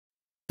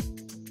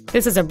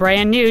This is a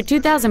brand new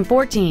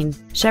 2014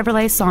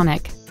 Chevrolet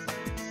Sonic.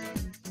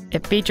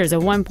 It features a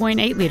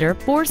 1.8-liter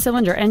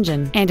four-cylinder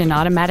engine and an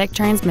automatic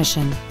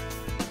transmission.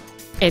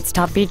 Its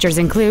top features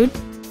include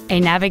a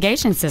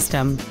navigation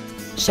system,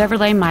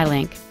 Chevrolet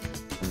MyLink,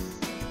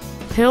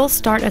 Hill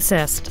Start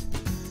Assist,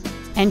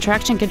 and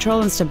traction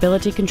control and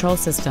stability control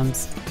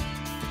systems.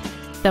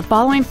 The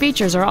following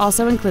features are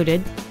also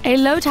included: a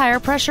low tire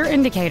pressure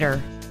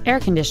indicator, air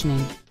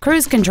conditioning,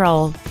 cruise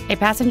control, a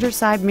passenger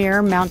side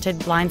mirror mounted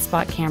blind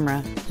spot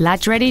camera,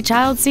 latch-ready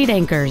child seat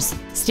anchors,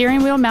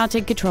 steering wheel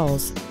mounted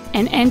controls,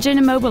 an engine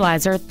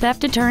immobilizer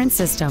theft deterrent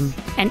system,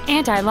 an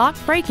anti-lock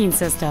braking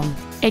system,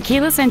 a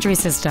keyless entry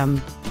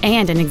system,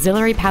 and an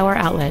auxiliary power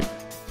outlet.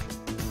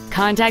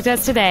 Contact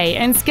us today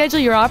and schedule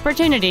your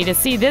opportunity to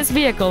see this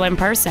vehicle in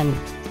person.